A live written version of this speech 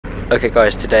Okay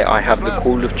guys, today I have the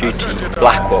Call of Duty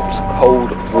Black Ops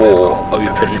Cold War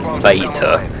open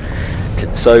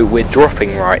beta. So we're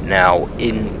dropping right now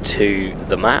into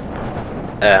the map.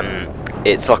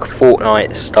 It's like a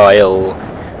Fortnite style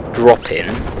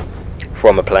drop-in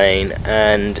from a plane,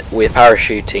 and we're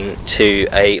parachuting to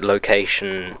a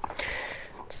location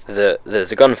that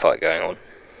there's a gunfight going on.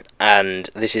 And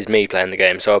this is me playing the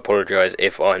game, so I apologise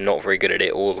if I'm not very good at it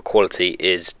or the quality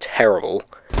is terrible.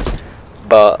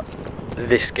 But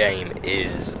this game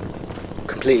is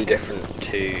completely different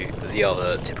to the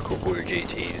other typical Call of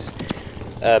Duties.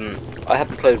 I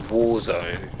haven't played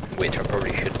Warzone, which I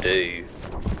probably should do,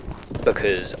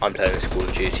 because I'm playing this Call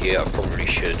of Duty. I probably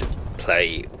should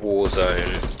play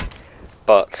Warzone,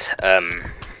 but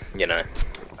you know,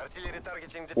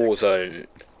 Warzone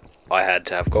I had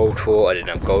to have gold for. I didn't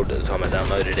have gold at the time I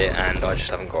downloaded it, and I just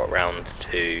haven't got around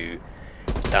to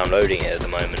downloading it at the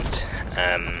moment.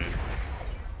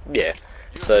 Yeah,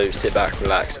 so sit back,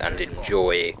 relax, and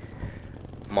enjoy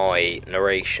my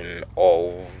narration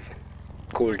of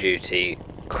Call of Duty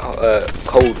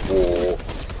Cold War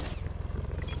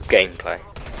gameplay.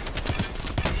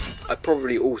 I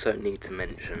probably also need to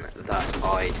mention that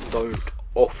I don't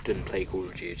often play Call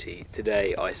of Duty.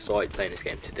 Today, I started playing this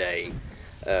game today.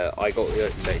 I got the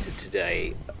open beta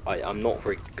today. I'm not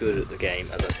very good at the game,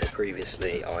 as I said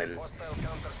previously.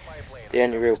 The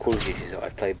only real Call of Duty that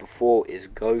I've played before is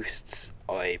Ghosts.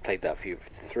 I played that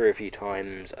through a few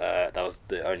times. That was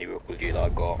the only real Call of Duty that I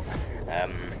got.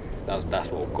 That's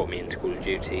what got me into Call of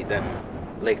Duty. Then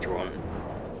later on,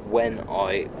 when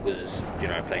I was,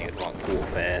 playing Advanced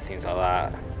Warfare, things like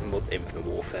that, Infinite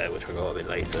Warfare, which I got a bit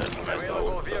later.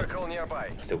 I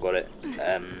still got it.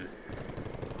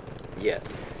 Yeah.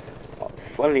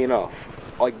 Funnily enough,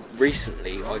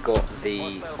 recently I got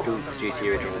the Call of Duty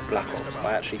original Black Ops.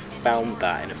 I actually found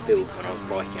that in a field when I was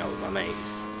biking out with my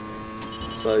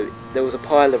mates. So there was a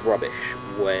pile of rubbish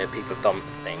where people dumped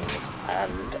things,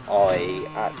 and I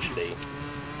actually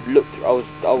looked through.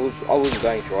 I wasn't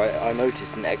going through. I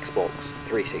noticed an Xbox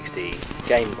 360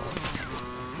 game mod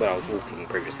when I was walking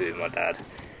previously with my dad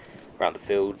around the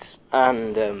fields,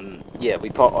 and yeah,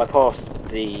 I passed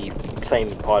the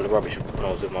same pile of rubbish when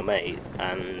I was with my mate,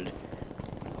 and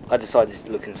I decided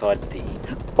to look inside the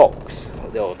box,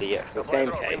 or the Xbox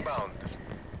game case,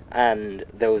 and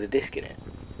there was a disc in it.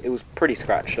 It was pretty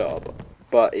scratched up,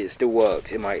 but it still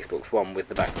worked in my Xbox One with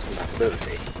the backwards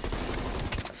compatibility.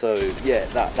 So yeah,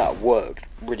 that worked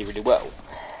really well,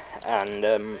 and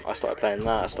I started playing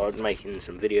that. I started making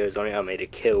some videos on it. I made a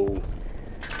kill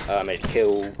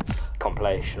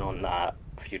compilation on that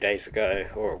a few days ago,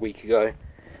 or a week ago,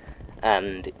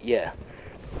 and yeah,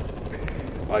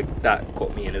 that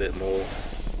got me in a bit more.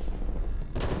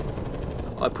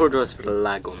 I apologise for the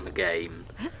lag on the game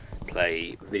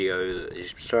play video that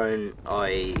is shown.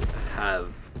 I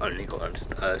have only got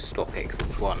a stock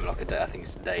Xbox One, I think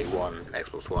it's day one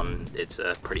Xbox One. It's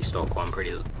a pretty stock one,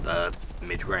 pretty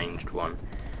mid-ranged one.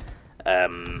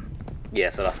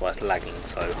 Yeah, so that's why it's lagging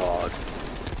so hard.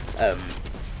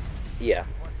 Yeah,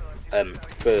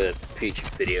 for future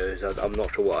videos, I'm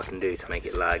not sure what I can do to make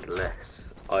it lag less.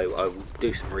 I will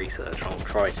do some research, and I'll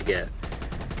try to get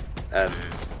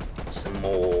some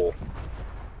more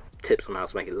tips on how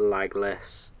to make it lag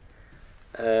less.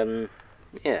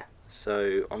 Yeah,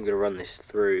 so I'm going to run this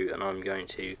through, and I'm going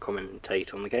to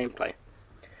commentate on the gameplay.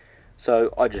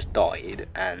 So I just died,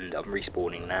 and I'm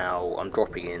respawning now. I'm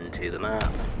dropping into the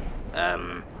map.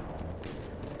 I'm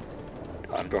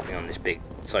dropping on this big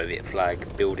Soviet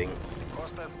flag building,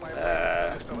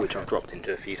 which I've dropped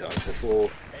into a few times before.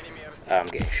 I'm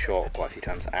getting shot quite a few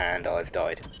times, and I've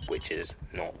died, which is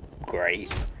not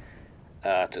great.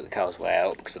 Took the cow's way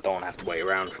out because I don't want to have to wait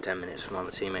around for 10 minutes for my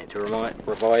teammate to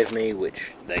revive me,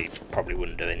 which they probably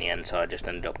wouldn't do in the end, so I just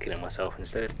ended up killing myself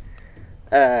instead.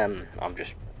 I'm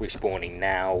just respawning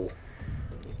now,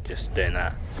 just doing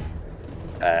that.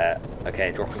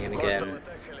 Okay, dropping in again.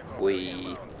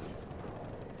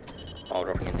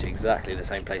 Dropping into exactly the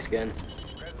same place again.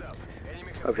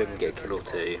 Hopefully I can get a kill or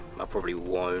two. I probably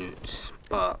won't,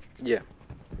 but yeah.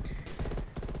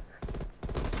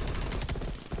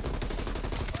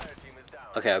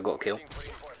 Okay, I got a kill.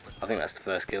 I think that's the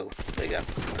first kill. There you go,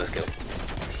 first kill.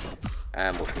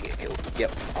 And watch me get killed.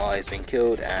 Yep, I've been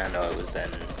killed, and I was then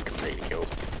completely killed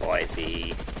by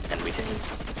the enemy team,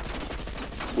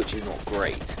 which is not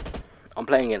great. I'm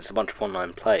playing against a bunch of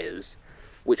online players,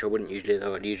 which I wouldn't usually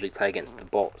do. I'd usually play against the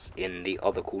bots in the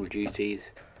other Call of Duties,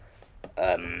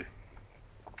 because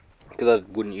I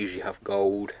wouldn't usually have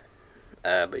gold,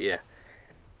 but yeah.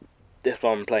 This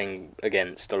one I'm playing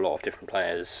against a lot of different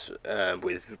players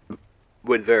with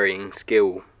varying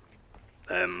skill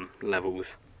levels,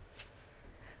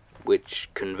 which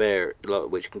can vary,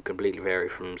 which can completely vary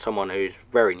from someone who's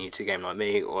very new to the game like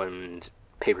me, and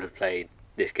people have played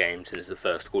this game since the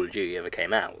first Call of Duty ever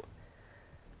came out,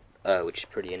 which is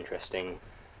pretty interesting.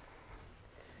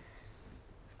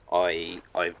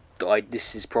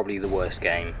 This is probably the worst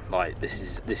game. Like this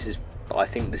is I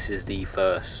think this is the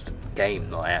first game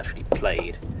that I actually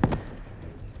played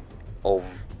of,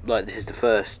 like, this is the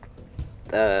first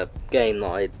game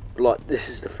that this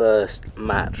is the first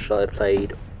match I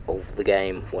played of the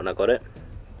game when I got it.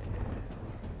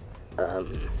 I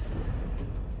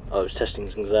was testing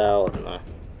things out, I don't know.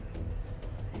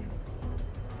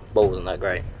 Ball wasn't that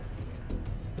great.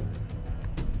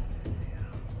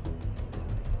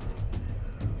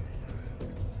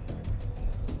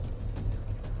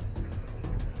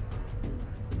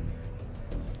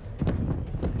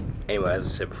 Anyway, as I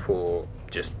said before,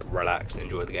 just relax and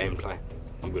enjoy the gameplay.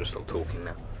 I'm going to stop talking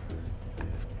now.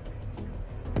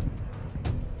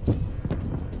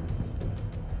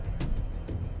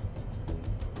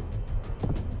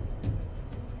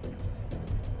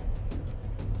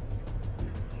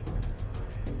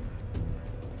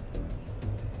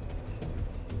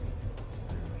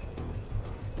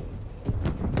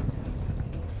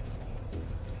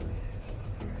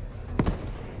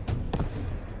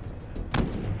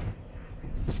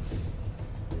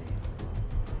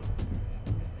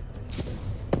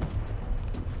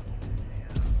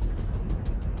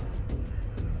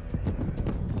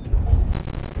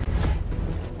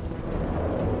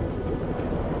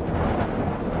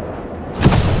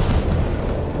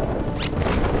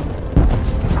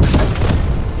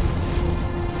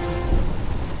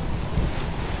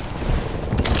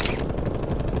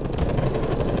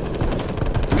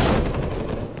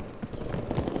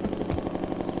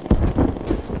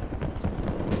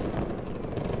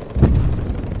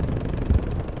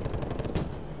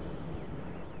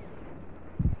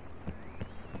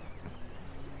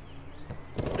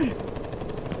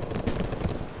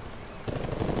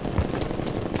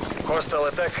 Hostile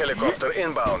attack helicopter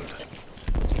inbound.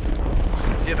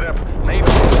 Z-trap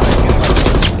neighborhood.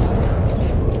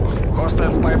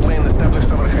 Hostile spy plane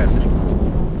established overhead.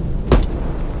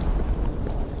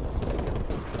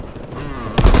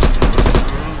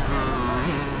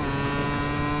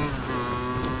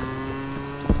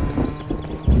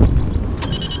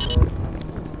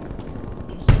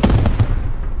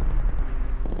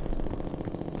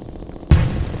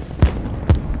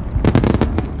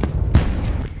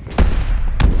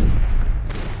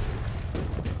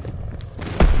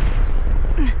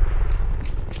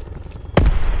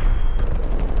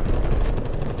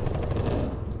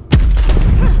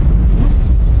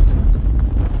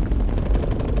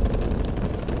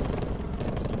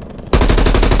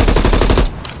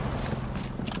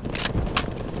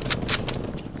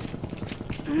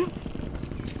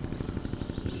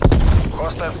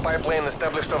 Hostile spy plane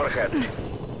established overhead.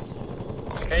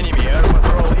 Enemy air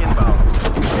patrol inbound.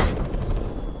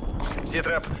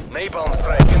 Z-trap napalm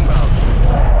strike inbound.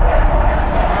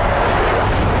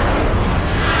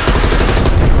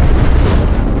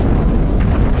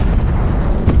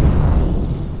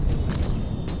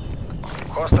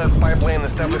 Hostile spy plane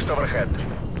established overhead.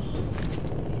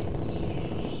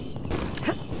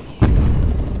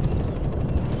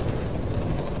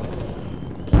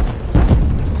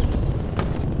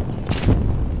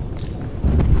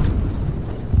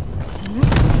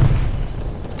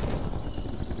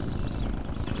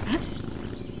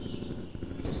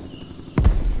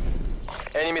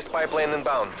 Enemy spy plane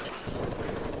inbound.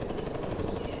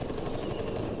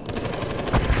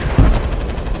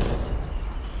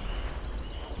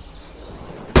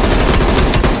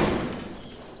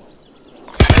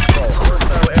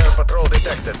 Hostile air patrol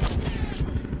detected.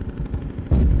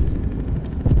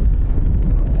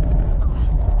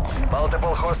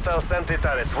 Multiple hostile sentry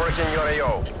turrets working your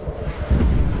AO.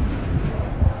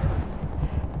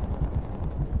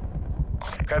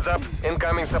 Heads up,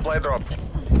 incoming supply drop.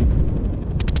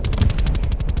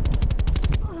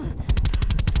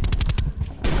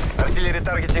 Artillery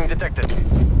targeting detected.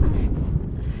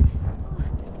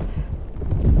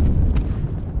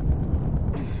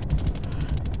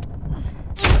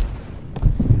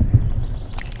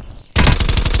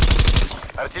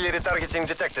 Artillery targeting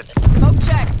detected. Smoke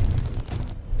checked.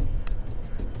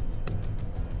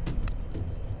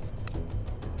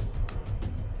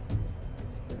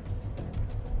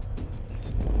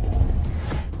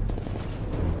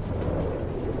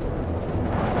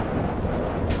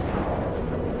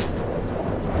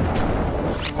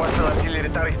 Hostile artillery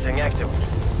targeting active.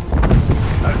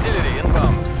 Artillery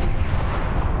inbound.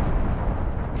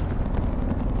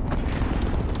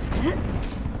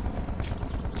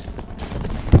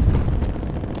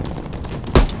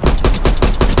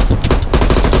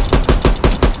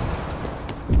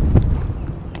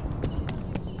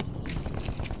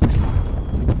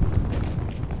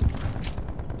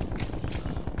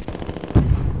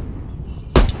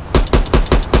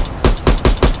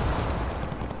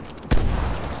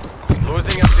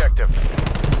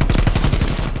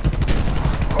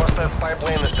 spy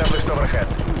plane established overhead.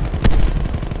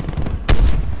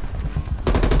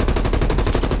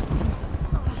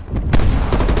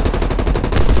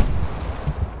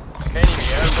 Enemy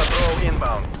air patrol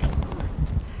inbound.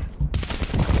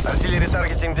 Artillery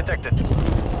targeting detected.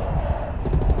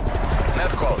 Net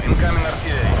call, incoming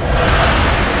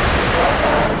artillery.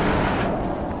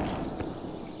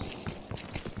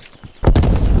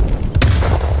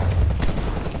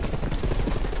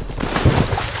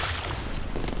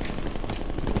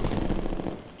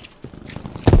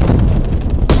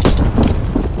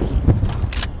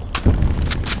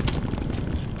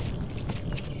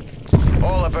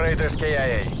 All operators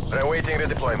KIA. Awaiting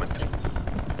redeployment.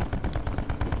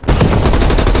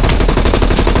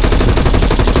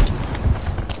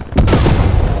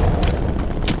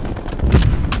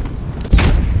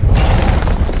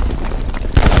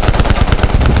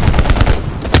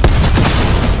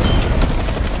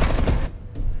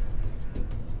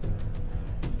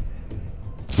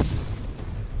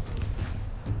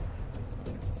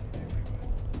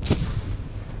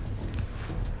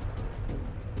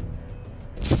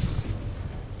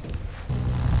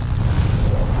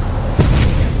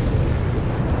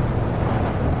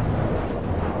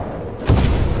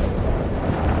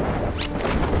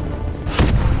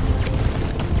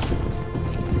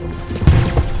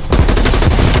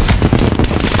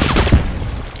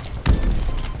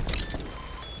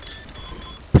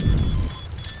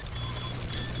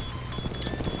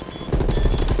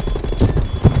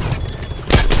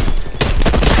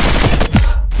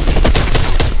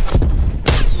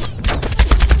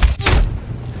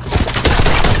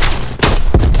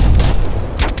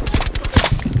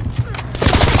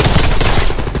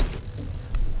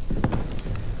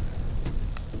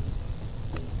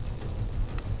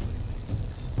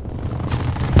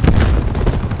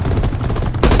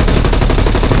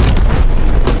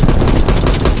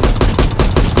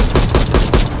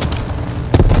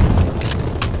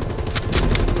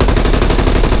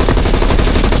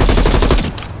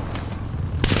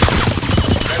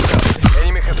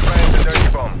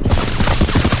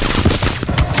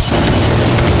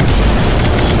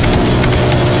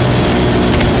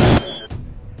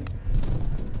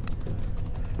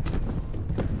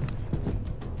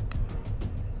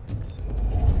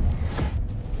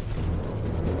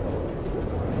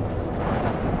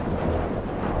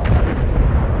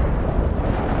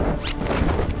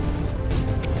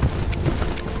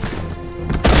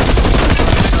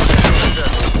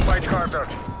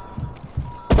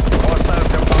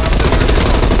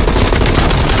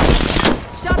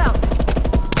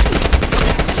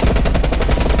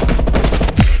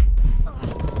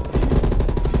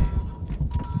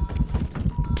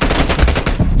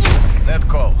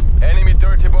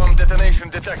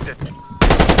 Detected.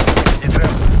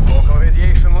 Z-trap. Local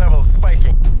radiation levels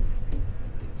spiking.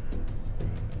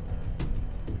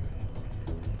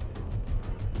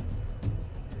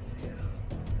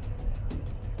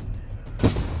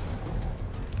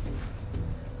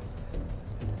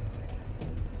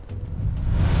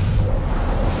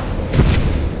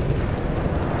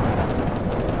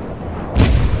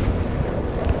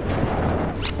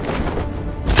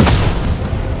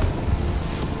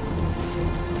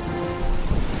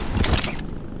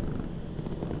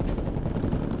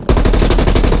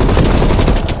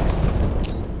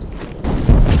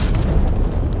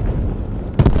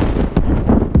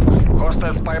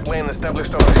 Spy plane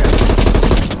established overhead.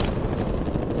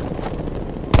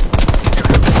 You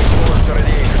have been exposed to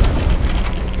radiation.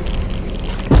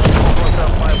 Hostile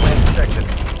spy planes detected.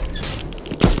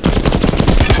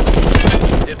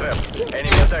 Z-trap.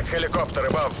 Enemy attack helicopter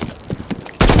above.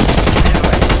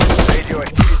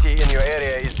 Radioactivity in your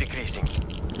area is decreasing.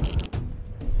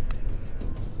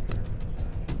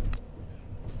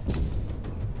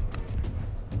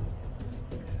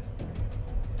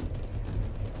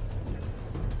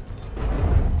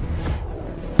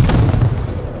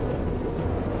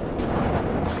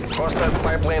 Hostile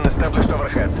spy plane established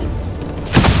overhead.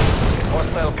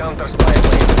 Hostile counter spy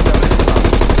plane established above.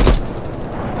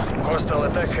 Hostile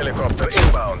attack helicopter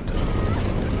inbound.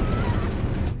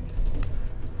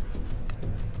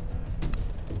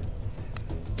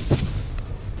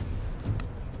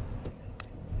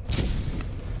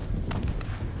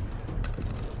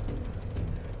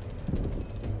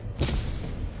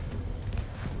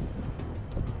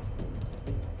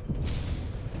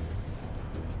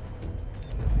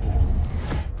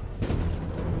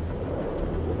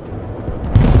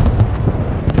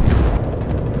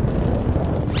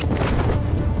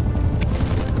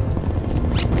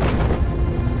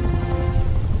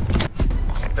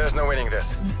 There's no winning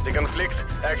this. The conflict,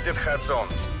 exit hot zone.